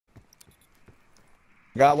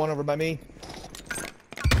Got one over by me.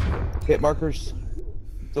 Hit markers.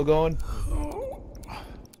 Still going.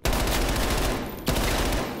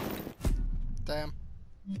 Damn.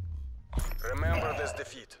 Remember this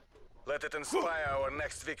defeat. Let it inspire our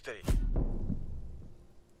next victory.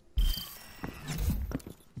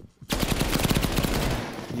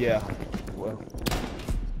 Yeah. Well.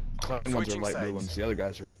 Some ones are Switching light blue sides. ones. The other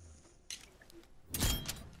guys are.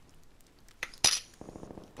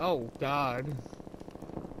 Oh God.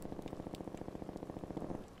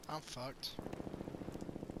 I'm fucked.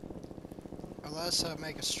 Unless I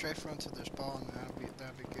make a strafe run to their spawn,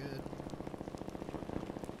 that'd be good.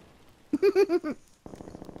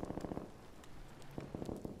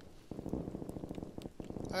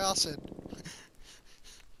 I also.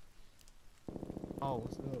 Oh,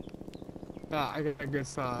 what's up? I got a good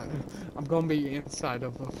side. I'm gonna be inside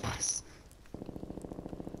of the bus.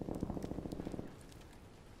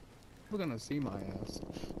 We're gonna see my ass.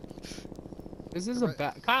 This is a Right.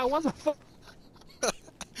 bad. Kyle, what the fuck?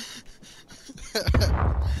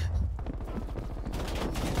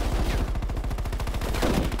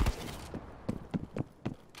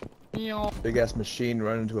 Big ass machine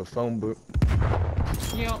running into a phone booth.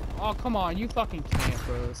 Oh come on, you fucking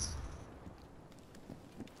campers.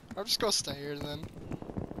 I'm just gonna stay here then.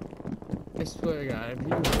 I swear to God, if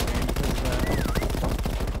you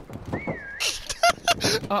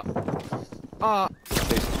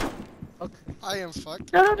okay. I am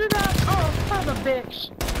fucked. No, don't do that! Oh, son of a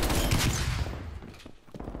bitch!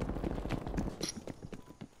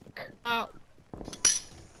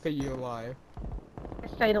 Okay, you're alive. I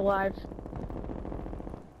stayed alive.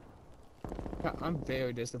 I'm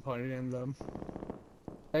very disappointed in them.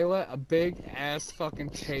 They let a big ass fucking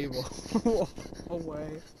table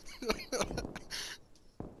away.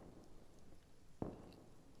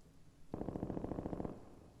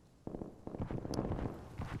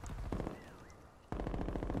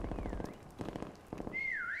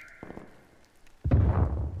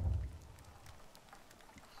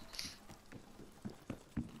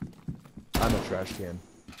 I'm a trash can.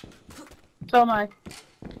 So am I.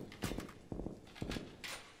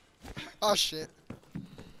 Oh shit.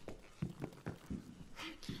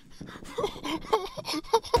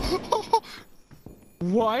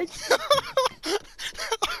 What?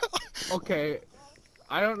 Okay,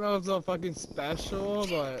 I don't know if they're fucking special,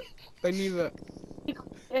 but they need to.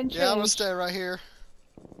 And Yeah, I'm gonna change. stay right here.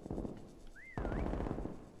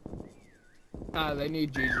 They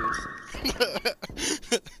need Jesus.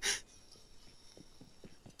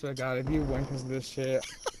 So God, if you win because of this shit,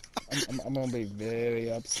 I'm gonna be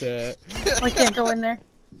very upset. I can't go in there.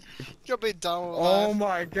 You'll be done with Oh life.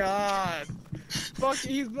 my God! Fuck,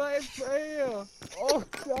 he's not fair. Oh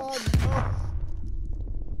God, no.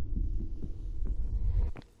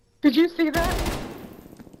 Did you see that?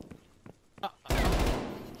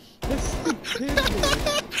 This stupidity.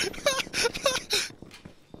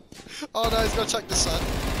 Oh no, he's gonna check the sun.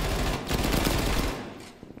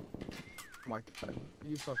 Oh my God,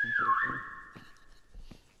 you fucking kidding me?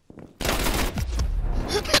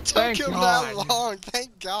 It took Thank him God. that long,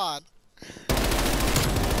 thank God.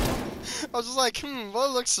 I was just like,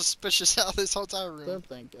 what looks suspicious out of this entire room? Good,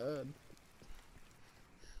 thank God.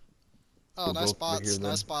 Oh, We're nice both over here spots, then.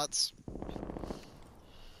 nice spots.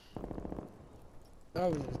 That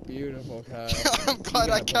was beautiful, Kyle. I'm You glad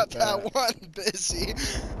I gotta put kept that one busy.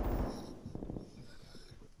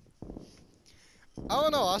 I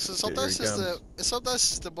don't know, Austin. Here he comes. Sometimes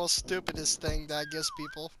it's the most stupidest thing that gives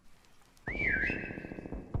people.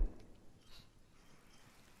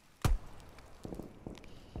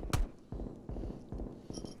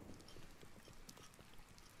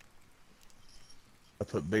 I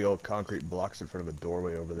put big old concrete blocks in front of a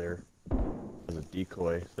doorway over there as a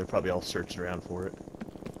decoy. They're probably all searching around for it.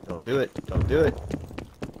 Don't do it. Don't do it.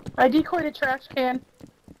 I decoyed a trash can.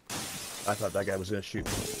 I thought that guy was gonna shoot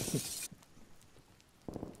me.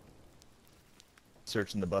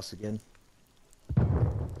 Searching the bus again.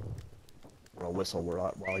 Or I'll whistle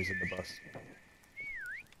while he's in the bus.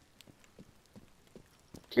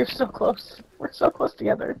 You're so close. We're so close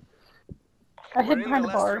together. I We're hid in behind the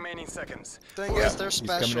the last bar. remaining seconds. Thing Yeah, is, they're he's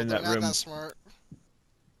coming special. in They're that not room. that smart.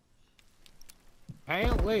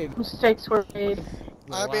 Apparently, Mistakes were made.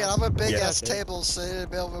 I mean, I'm a big Yeah. ass table sitting in the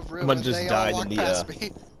middle of a room, Someone and just they all died walk in the, past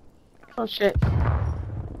me. Oh shit.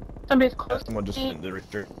 Somebody's close Someone to just me. went in the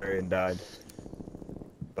restricted area and died.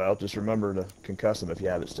 Well, just remember to concuss them if you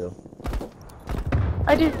have it still.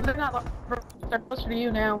 I do. They're not. They're closer to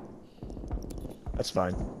you now. That's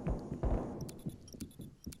fine.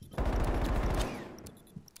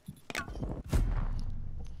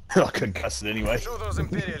 I'll concuss it anyway. Show those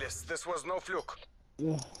imperialists this was no fluke.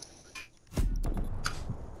 Yeah.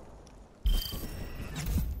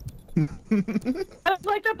 That's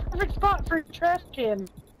like the perfect spot for a trash can.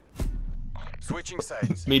 Switching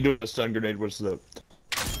sides. Me doing a stun grenade was the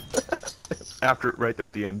after right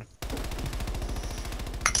at the end.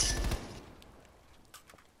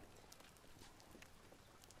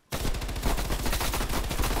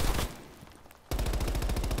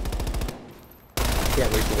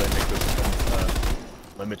 Can't wait till they make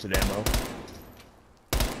this limited ammo.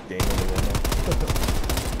 Game on the ammo.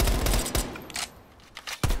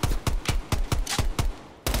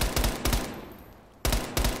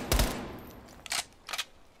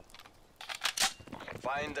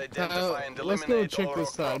 Find, identify, and Let's go eliminate check all this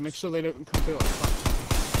rogue side. ops. Make sure they don't come through.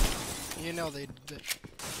 Like, You know they did.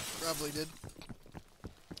 Probably did.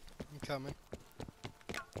 I'm coming.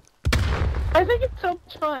 I think it's so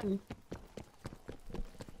much fun.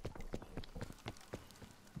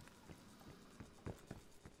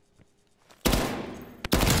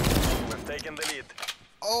 We've taken the lead.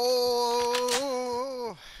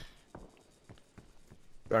 Oh!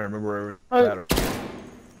 I don't remember where Oh. that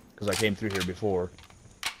because I came through here before.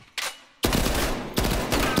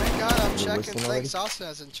 Thank God I'm We're checking whistling already? things Austin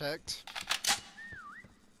hasn't checked.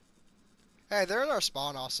 Hey, they're in our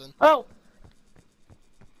spawn, Austin. Oh,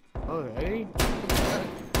 already? Yeah.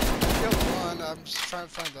 Killed one, I'm just trying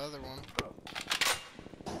to find the other one.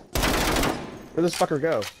 Where'd this fucker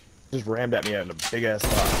go? Just rammed at me in a big ass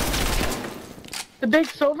box. the big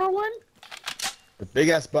silver one? The big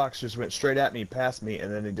ass box just went straight at me, past me,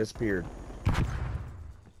 and then it disappeared.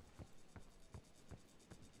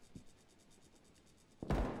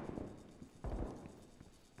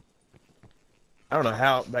 I don't know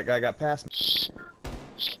how that guy got past me.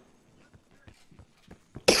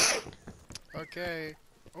 Okay.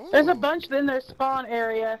 Ooh. There's a bunch in their spawn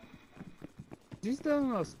area. He's still in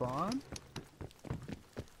the spawn?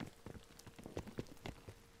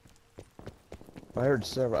 I heard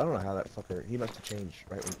several. I don't know how that fucker. He must have changed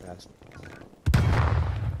right when he passed me.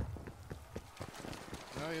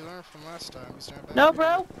 No, you learned from last time. He's not back No, here.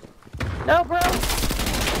 bro. No, bro.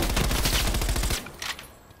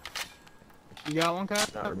 You got one, Kyle?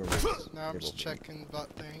 Not remember. his No, I'm just table. checking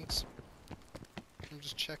butt things. I'm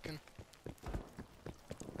just checking.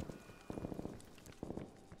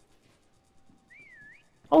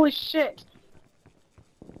 Holy shit.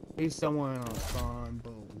 He's somewhere in our spawn,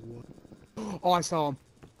 but what? Oh, I saw him.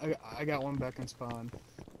 I got one back in spawn.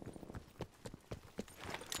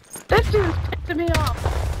 This dude's pissing me off.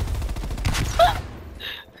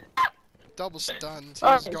 Double stunned. He's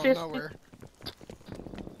Alright, going just- nowhere.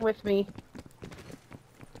 With me.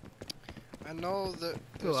 I know that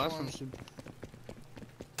The there's last one. one should.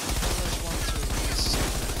 There's one to the east.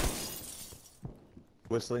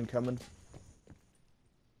 Whistling coming.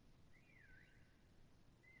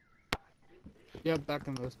 Yep, back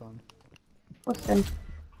in the spawn. Listen.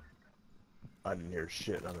 I didn't hear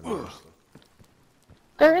shit. I don't know.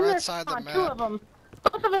 They're in Right their side of the spawn. Two map. of them.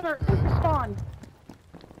 Both of them are in their spawn.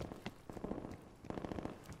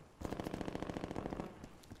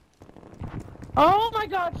 Oh my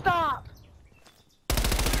god, stop!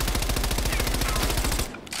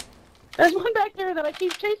 There's one back there that I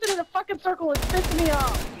keep chasing in a fucking circle. It's pissing me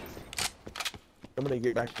off. Somebody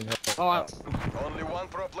get back in here. Oh, Only one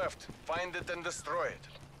prop left. Find it and destroy it.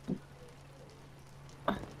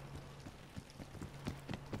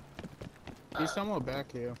 he's somewhere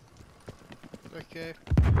back here. Okay.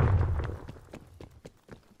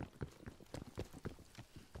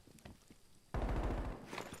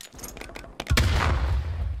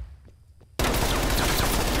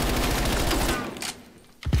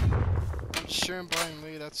 I'm shooting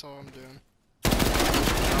blindly, that's all I'm doing. 5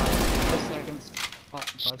 seconds. Oh,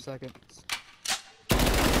 5 seconds.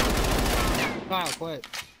 Kyle, quit.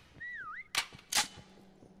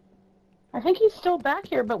 I think he's still back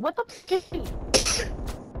here, but what the fuck is he? Running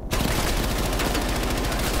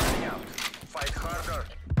out. Fight harder.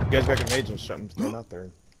 You guys got grenades or something thrown out there.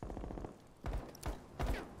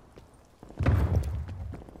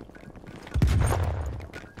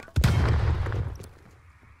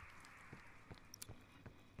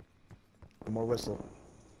 One more whistle.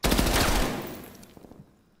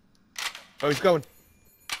 Oh, he's going.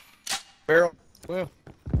 Barrel. Where?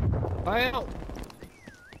 Fire out!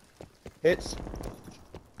 Hits.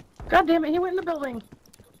 God damn it, he went in the building.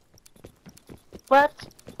 Left.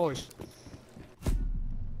 Oh, sh-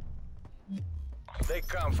 Take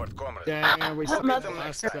comfort, comrade. damn, we saw him Mother-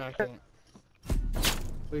 last second.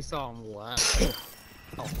 We saw him last.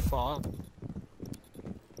 Oh, fuck.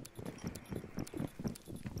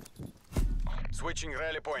 Switching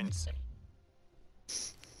rally points.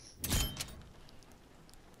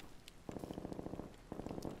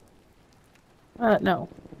 No.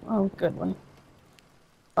 Oh, good one.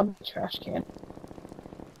 I'll be trash can.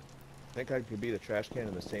 Think I could be the trash can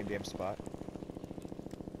in the same damn spot?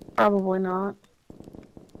 Probably not.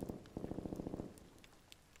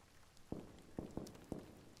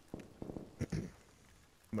 I'm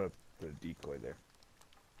gonna put a decoy there.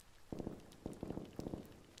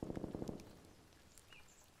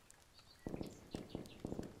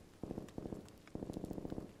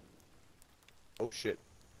 Oh shit.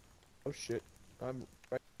 Oh shit. I'm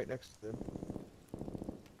right next to them.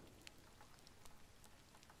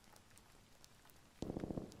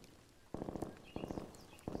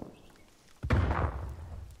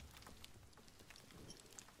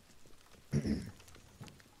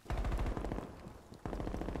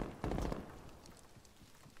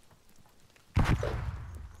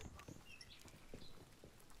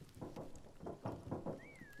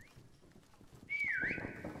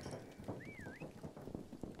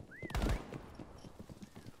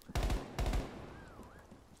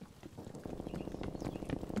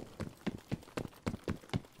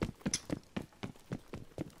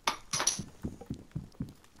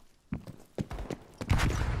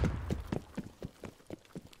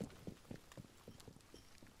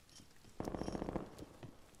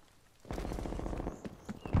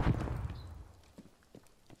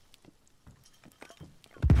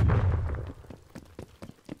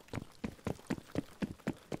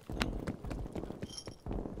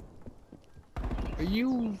 Are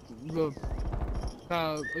you the?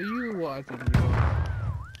 Are you what I think you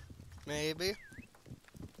are? Maybe.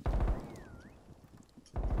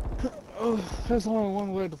 Oh, there's only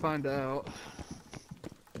one way to find out.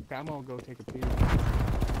 Okay, I'm gonna go take a peek.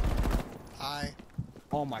 Hi.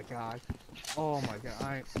 Oh my god. Oh my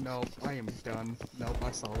god. Nope. I am done. Nope.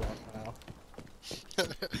 I saw that now.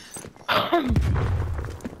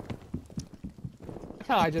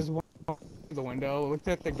 I just went out the window, looked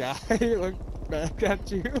at the guy, looked back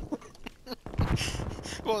at you.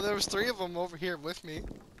 Well, there was 3 of them over here with me.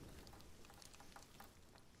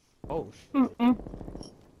 Oh shit. Mm-mm.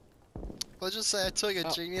 Let's just say I took a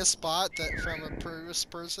Oh. genius spot that from a previous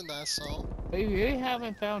person that I saw. They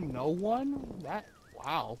haven't found no one? That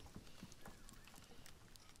wow.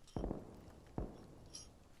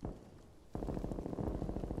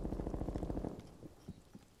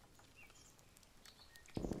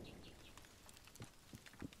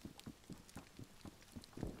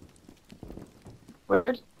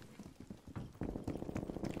 Weird.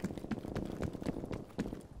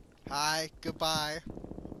 Hi. Goodbye.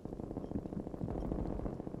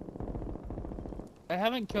 I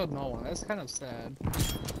haven't killed no one. That's kind of sad.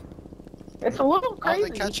 It's a little Oh, crazy.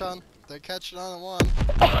 they catch on. They're catching on at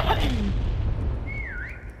 1.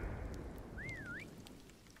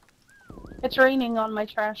 It's raining on my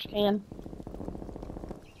trash can.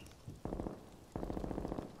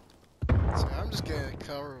 So I'm just getting a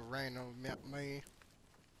cover of rain over me.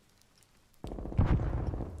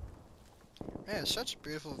 Man, it's such a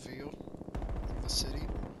beautiful view of the city.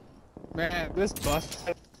 Man, this bus.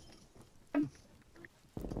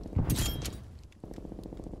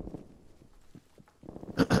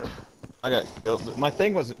 I got killed. My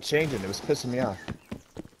thing wasn't changing. It was pissing me off.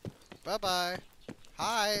 Bye bye.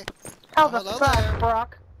 Hi. How Oh, the hello fuck, there.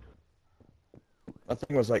 Brock? My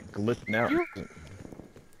thing was like glitching out.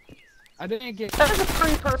 I didn't get. That was a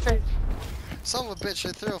pretty perfect. Son of a bitch,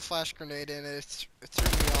 I threw a flash grenade in it. It threw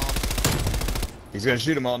me off. He's gonna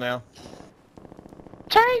shoot them all now.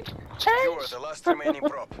 Change! You are Change! the last remaining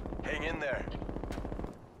prop. Hang in there.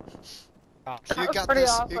 Oh, You was got pretty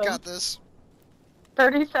this. awesome. You got this.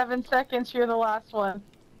 37 seconds, you're the last one.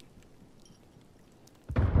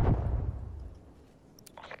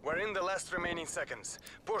 We're in the last remaining seconds.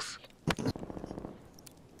 Push.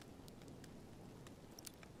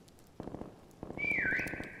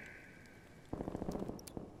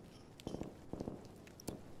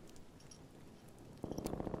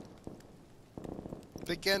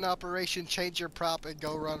 Begin operation, change your prop, and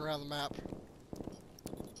go run around the map.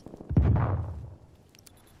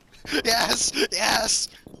 Yes! Yes!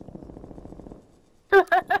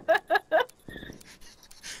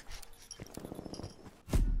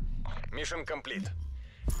 Mission complete.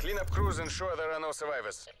 Clean up crews, ensure there are no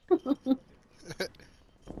survivors.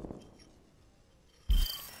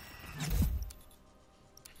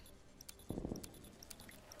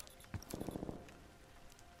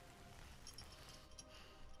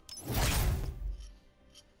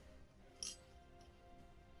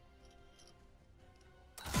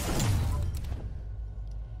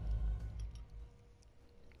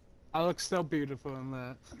 I look so beautiful in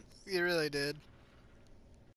that. You really did.